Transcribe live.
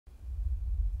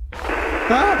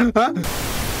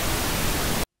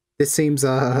This seems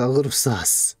a little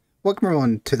sus. Welcome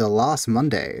everyone to the last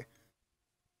Monday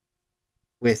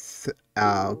with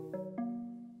our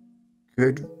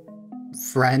good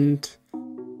friend,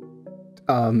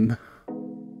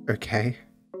 okay,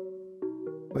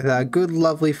 with our good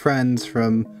lovely friends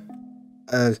from,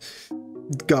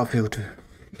 Garfield.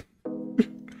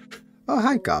 Oh,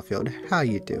 hi Garfield, how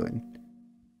you doing?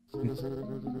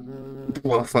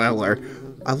 Well, hello.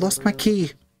 I lost my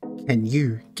key. Can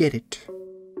you get it?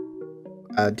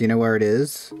 Do you know where it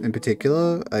is in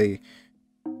particular?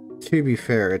 To be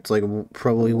fair, it's like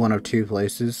probably one of two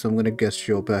places, so I'm gonna guess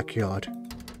your backyard.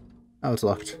 Oh, it's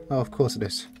locked. Oh, of course it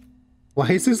is.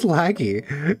 Why is this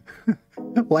laggy?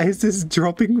 Why is this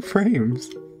dropping frames?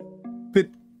 But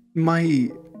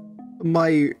my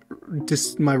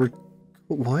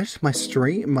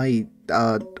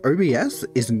OBS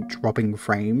isn't dropping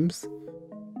frames.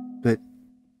 But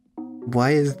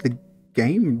why is the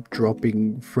game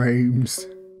dropping frames?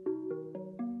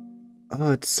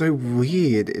 Oh, it's so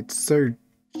weird. It's so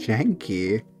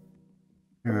janky.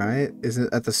 Alright, is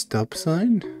it at the stop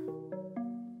sign?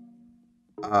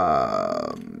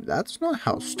 That's not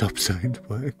how stop signs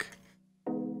work.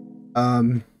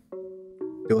 Do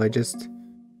I just...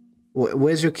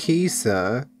 Where's your key,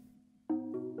 sir?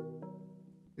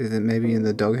 Is it maybe in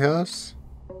the doghouse?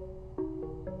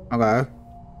 Okay.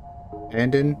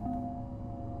 Abandoned.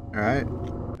 Alright.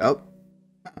 Oh.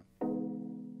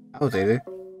 That was easy.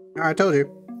 I told you.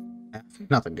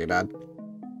 Nothing too bad.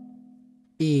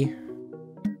 E.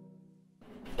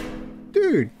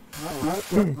 Dude.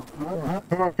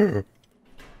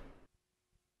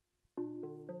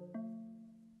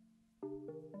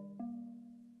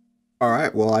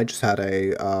 Alright, well I just had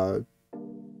a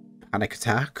panic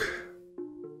attack.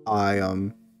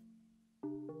 I'm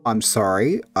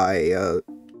sorry. I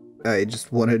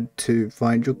just wanted to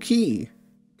find your key,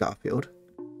 Garfield.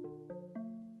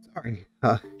 Sorry,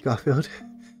 Garfield.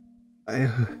 I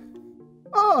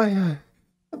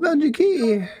found your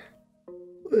key.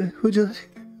 Would you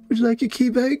like your key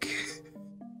back?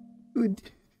 Would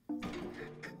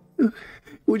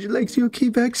you like your key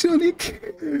back, Sonic?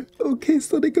 Okay,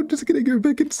 Sonic, I'm just gonna go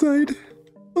back inside.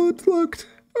 Oh, it's locked.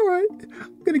 Alright,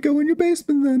 I'm gonna go in your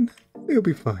basement then. It'll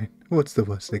be fine. What's the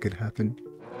worst that could happen?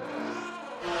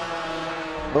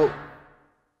 Oh.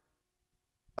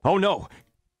 Oh no!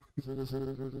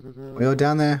 Well,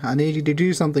 down there, I need you to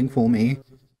do something for me.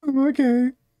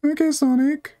 Okay. Okay,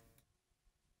 Sonic.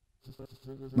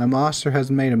 My master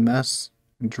has made a mess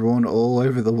and drawn all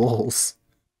over the walls.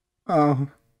 Oh,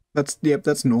 that's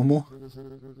normal.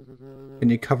 Can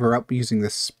you cover up using the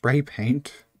spray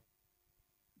paint?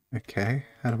 Okay,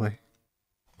 how do I...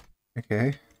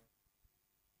 Okay.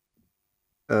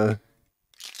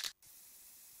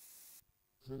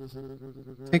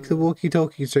 Take the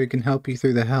walkie-talkie so it can help you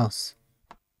through the house.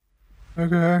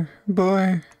 Okay,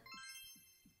 bye.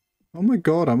 Oh my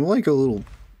god, I'm like a little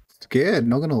scared,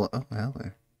 not gonna... Oh,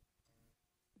 hello.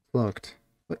 Locked.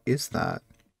 What is that?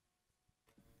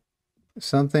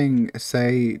 Something,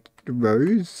 say,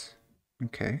 Rose?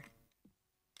 Okay.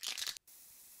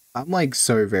 I'm like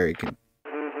so very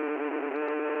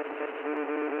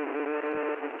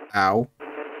Ow.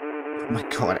 Oh my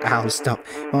god, ow, stop.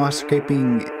 I'm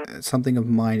escaping something of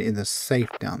mine in the safe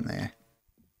down there.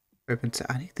 I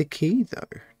need the key though,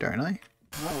 don't I?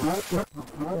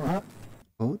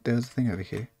 Oh, there's a thing over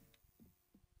here.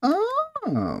 Oh!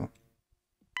 Are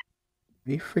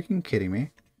you freaking kidding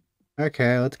me?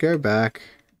 Okay, let's go back.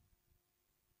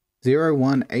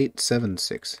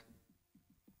 01876.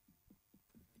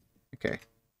 Okay.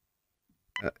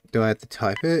 Do I have to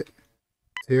type it?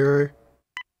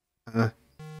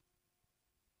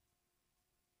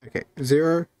 Okay,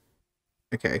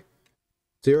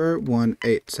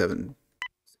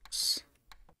 01876.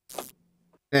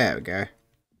 There we go.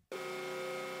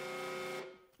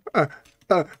 I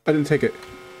didn't take it.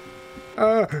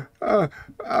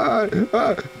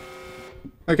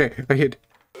 Okay, I hid.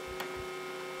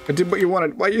 I did what you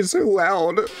wanted. Why are you so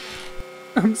loud?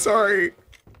 I'm sorry.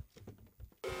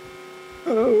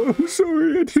 Oh, I'm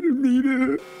sorry. I didn't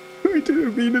mean it. I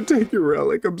didn't mean to take your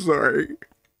relic. I'm sorry.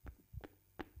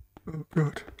 Oh,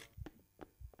 God.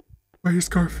 Where's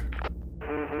Garf?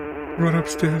 Run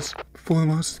upstairs before the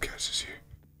monster catches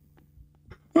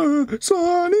you.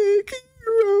 Sonic!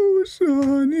 Hero!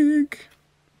 Sonic!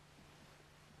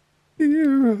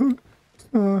 Hero!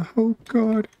 Oh,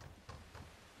 God.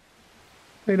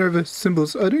 Ain't over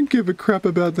symbols. I don't give a crap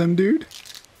about them, dude.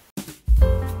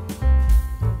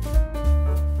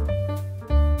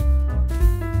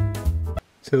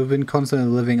 So we've been constantly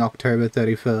living October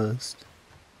 31st.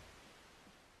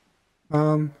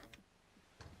 Oh.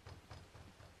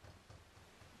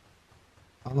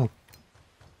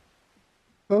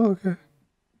 Oh, okay.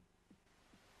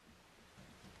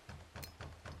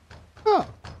 Oh,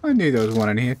 I knew there was one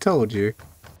in here. Told you.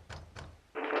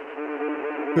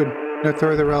 Good. Now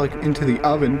throw the relic into the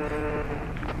oven.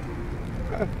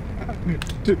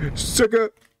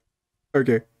 Sucker.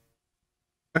 Okay.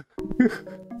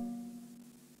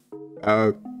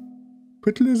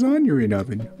 Put lasagna in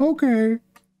oven. Okay.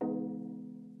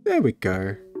 There we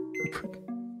go.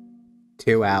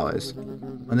 2 hours.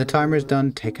 When the timer is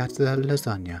done, take out the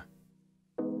lasagna.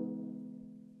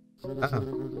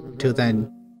 Oh. Till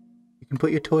then, you can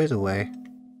put your toys away.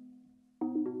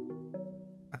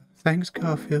 Thanks,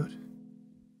 Garfield.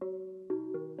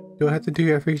 Do I have to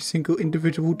do every single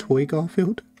individual toy,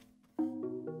 Garfield?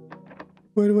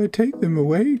 Where do I take them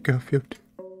away, Garfield?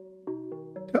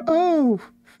 Oh!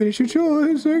 Finish your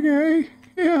chores, okay.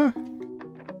 Yeah.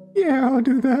 Yeah, I'll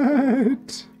do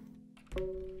that.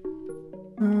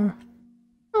 Oh.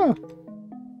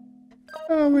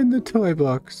 Oh, in the toy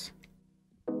box.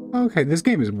 Okay, this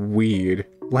game is weird.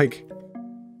 Like,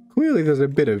 clearly there's a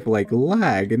bit of, like,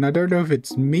 lag, and I don't know if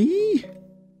it's me?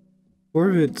 Or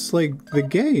if it's, like, the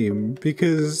game,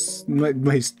 because my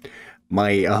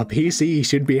PC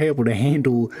should be able to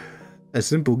handle a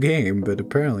simple game, but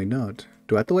apparently not.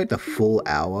 Do I have to wait the full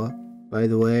hour, by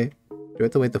the way? Do I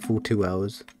have to wait the full 2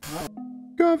 hours?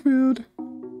 Garfield,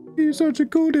 he's such a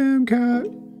cool damn cat.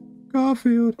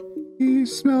 Garfield, he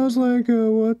smells like a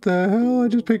what the hell? I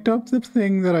just picked up the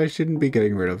thing that I shouldn't be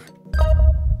getting rid of.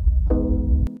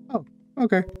 Oh,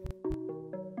 okay.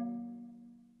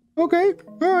 Okay,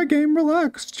 alright game,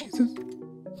 relax, Jesus.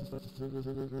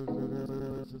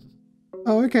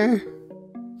 Oh, okay.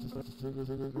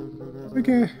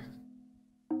 Okay.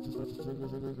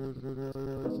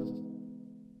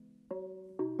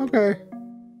 Okay.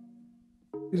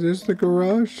 Is this the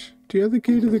garage? Do you have the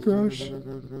key to the garage?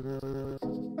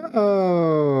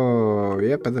 Oh,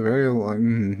 yep, at the very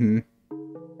long.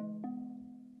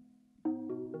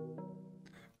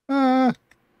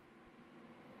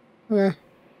 Okay.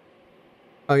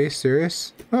 Are you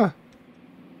serious?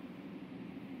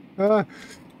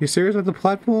 You serious with the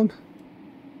platform?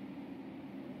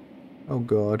 Oh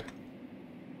god.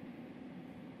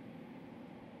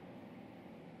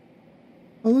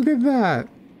 Oh, look at that!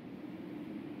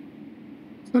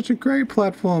 Such a great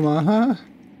platformer, huh?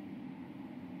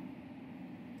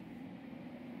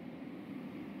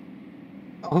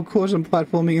 Oh, of course I'm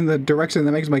platforming in the direction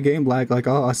that makes my game lag like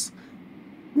ass.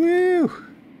 Woo!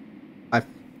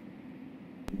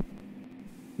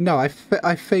 No, I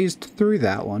phased through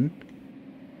that one.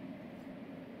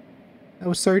 That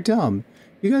was so dumb.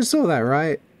 You guys saw that,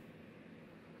 right?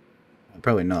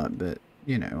 Probably not, but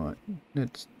you know what.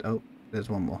 It's... oh, there's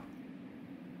one more.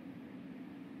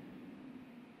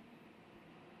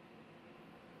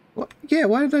 What? Yeah,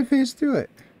 why did I phase through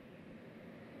it?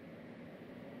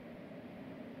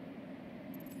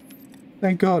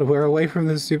 Thank God, we're away from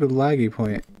this stupid laggy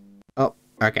point. Oh,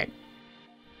 okay.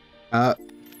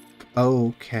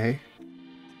 Okay.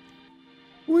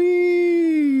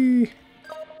 Whee!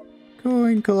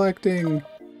 Coin collecting.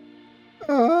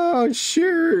 Oh,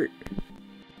 shoot!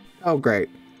 Oh, great.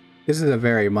 This is a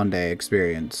very Monday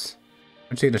experience.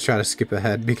 I'm just gonna try to skip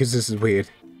ahead because this is weird.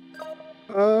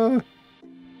 I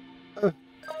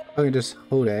can just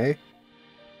hold A.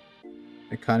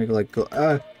 I kind of like,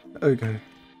 okay.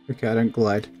 Okay, I don't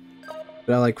glide.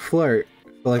 But I like float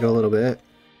for like a little bit.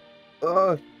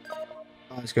 Oh,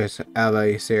 this guy's out. Are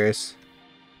you serious?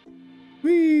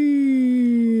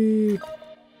 Whee!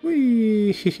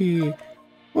 Whee!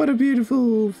 What a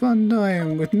beautiful, fun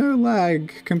time with no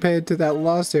lag compared to that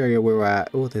last area we were at.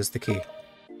 Oh, there's the key.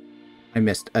 I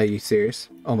missed. Are you serious?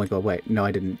 Oh my god, wait. No,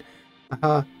 I didn't.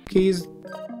 Aha, keys.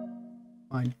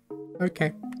 Fine.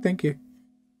 Okay, thank you.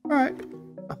 Alright.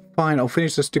 Fine, I'll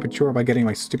finish the stupid chore by getting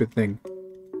my stupid thing.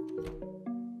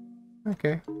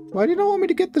 Okay. Why do you not want me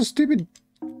to get the stupid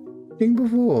thing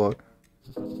before?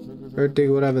 Or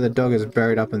do whatever the dog is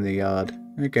buried up in the yard.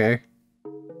 Okay.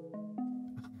 Oh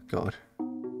my god.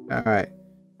 Alright.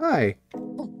 Hi.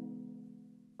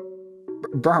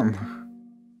 Brum.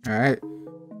 Alright.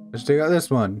 Let's dig out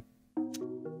this one.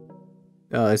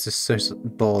 Oh, this is so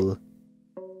ball.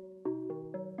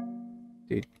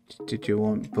 Did you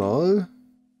want ball? Is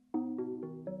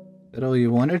that all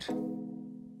you wanted?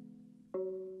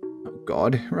 Oh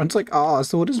god, it runs like ass,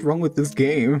 so what is wrong with this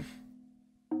game?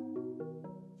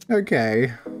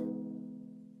 Okay.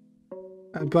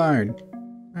 A bone.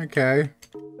 Okay.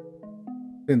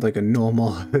 Seems like a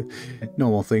normal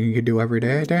thing you could do every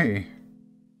day, don't you?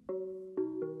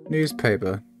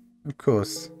 Newspaper. Of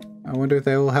course. I wonder if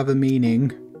they all have a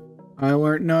meaning. I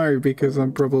won't know because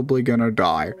I'm probably gonna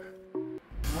die.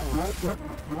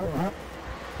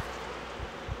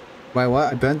 Wait,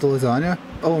 what? I burnt the lasagna?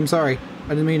 Oh, I'm sorry. I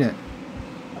didn't mean it.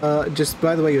 Just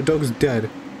by the way, your dog's dead.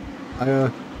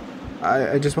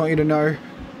 I just want you to know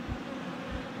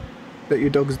that your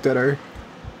dog's deado.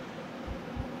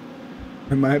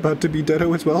 Am I about to be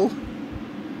deado as well?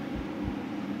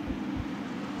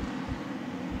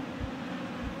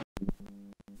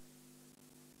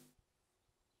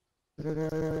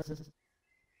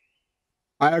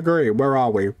 I agree. Where are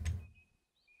we?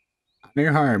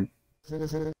 New home.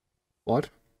 What?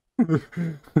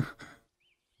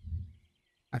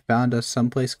 I found us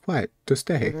someplace quiet to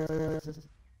stay.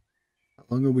 How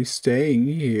long are we staying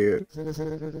here?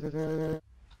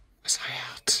 Was I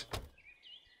out?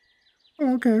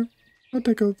 Oh, okay. I'll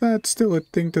take a that's still a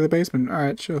thing to the basement.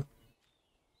 Alright, sure.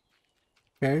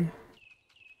 Okay.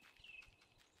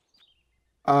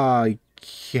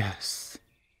 Yes.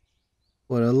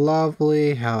 What a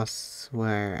lovely house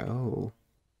where oh.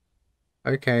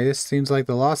 Okay, this seems like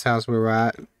the last house we were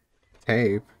at.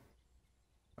 Tape.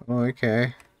 Oh,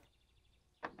 okay.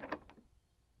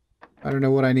 I don't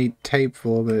know what I need tape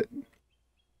for, but...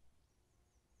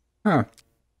 Huh.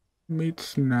 Meat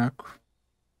snack.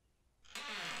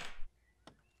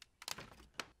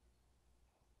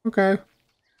 Okay.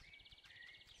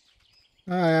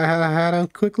 I had a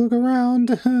quick look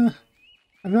around. I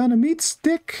found a meat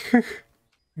stick.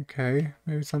 Okay,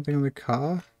 maybe something on the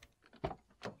car.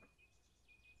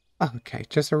 Okay,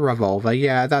 just a revolver.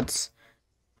 Yeah, that's...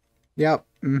 Yep,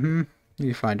 You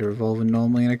find a revolver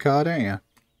normally in a car, don't you?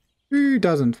 Who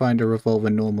doesn't find a revolver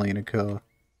normally in a car?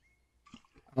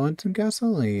 I want some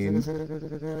gasoline.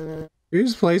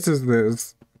 Whose place is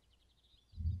this?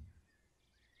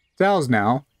 It's ours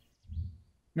now.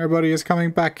 Nobody is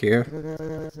coming back here.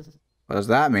 What does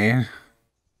that mean?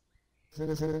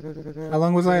 How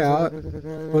long was I out?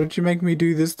 What did you make me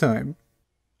do this time?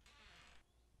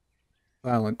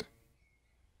 Silent.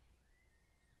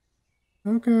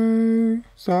 Okay,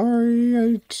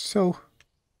 sorry,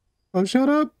 Oh, shut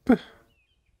up!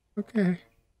 Okay.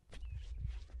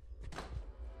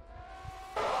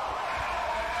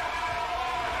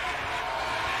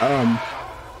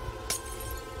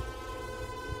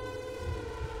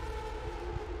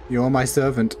 You're my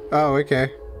servant. Oh,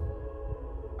 okay.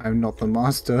 I'm not the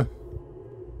master.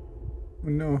 Oh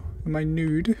no, am I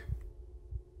nude?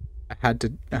 I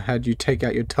had you take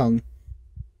out your tongue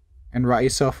and write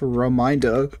yourself a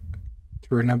reminder to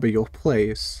remember your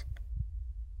place.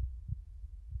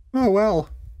 Oh well.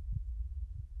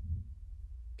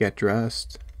 Get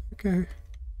dressed. Okay.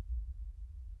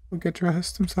 I'll get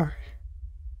dressed, I'm sorry.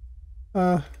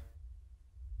 Okay.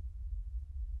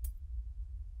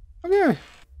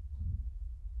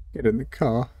 Get in the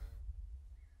car.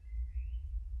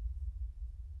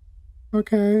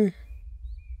 Okay.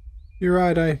 You're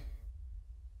right,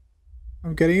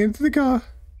 I'm getting into the car.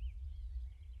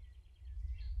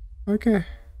 Okay.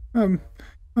 I'm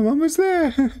almost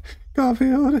there.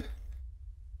 Garfield.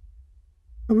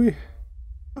 Are we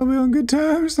on good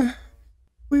terms?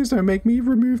 Please don't make me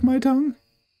remove my tongue.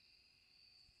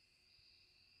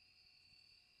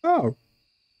 Oh.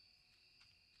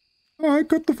 Oh, I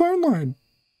got the phone line.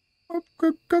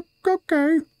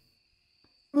 Okay.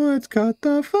 Let's cut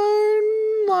the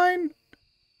phone line.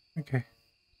 Okay.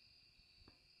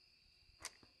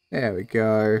 There we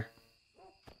go.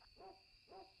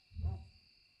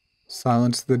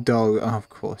 Silence the dog. Oh, of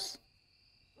course.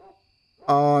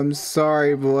 Oh, I'm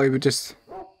sorry, boy, but just...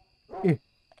 Here.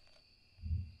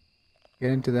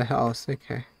 Get into the house.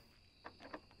 Okay.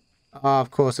 Oh,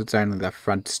 of course it's only the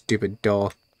front stupid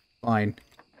door. Fine.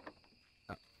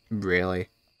 Oh, really?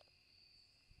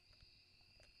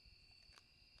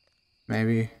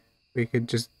 Maybe we could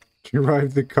just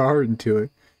drive the car into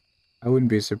it. I wouldn't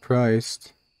be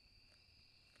surprised.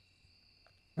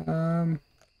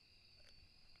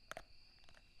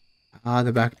 Ah,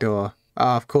 the back door.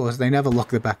 Ah, of course, they never lock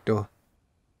the back door.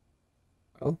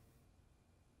 Oh.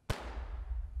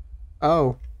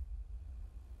 Oh.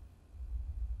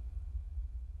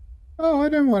 Oh, I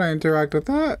didn't want to interact with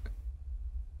that.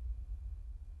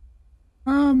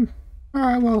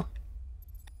 Alright, well.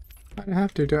 I'd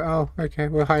have to do. Oh, okay,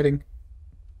 we're hiding.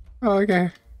 Oh,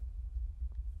 okay.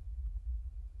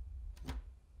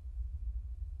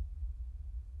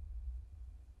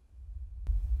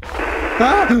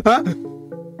 Ah! Ah!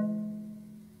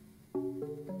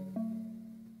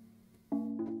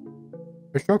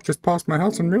 A shark just passed my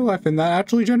house in real life and that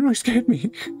actually genuinely scared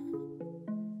me.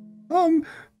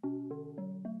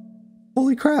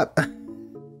 Holy crap.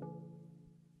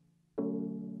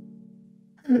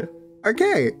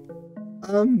 Okay.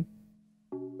 That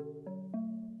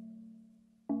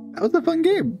was a fun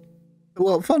game.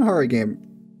 Well, fun horror game.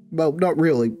 Well, not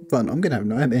really fun. I'm gonna have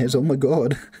nightmares. Oh my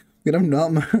god. I'm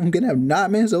gonna have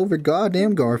nightmares over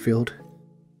goddamn Garfield.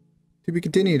 To be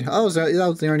continued. Oh, so that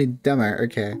was the only demo.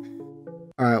 Okay.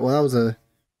 All right. Well,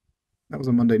 that was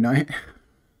a Monday night.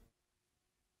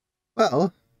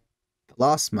 Well, the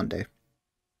last Monday.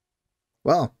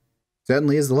 Well,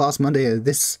 certainly is the last Monday of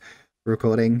this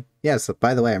recording. Yes.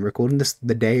 By the way, I'm recording this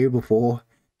the day before.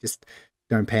 Just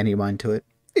don't pay any mind to it.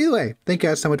 Either way, thank you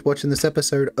guys so much for watching this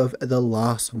episode of The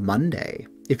Last Monday.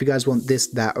 If you guys want this,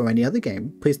 that, or any other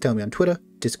game, please tell me on Twitter,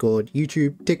 Discord,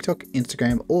 YouTube, TikTok,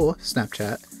 Instagram, or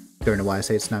Snapchat. Don't know why I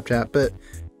say Snapchat, but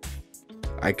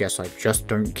I guess I just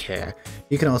don't care.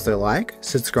 You can also like,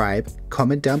 subscribe,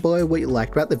 comment down below what you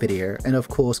liked about the video, and of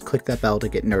course click that bell to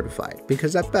get notified,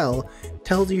 because that bell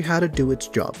tells you how to do its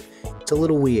job. It's a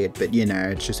little weird, but you know,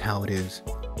 it's just how it is.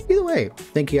 Either way,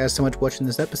 thank you guys so much for watching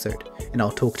this episode, and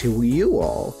I'll talk to you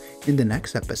all in the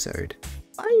next episode.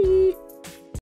 Bye!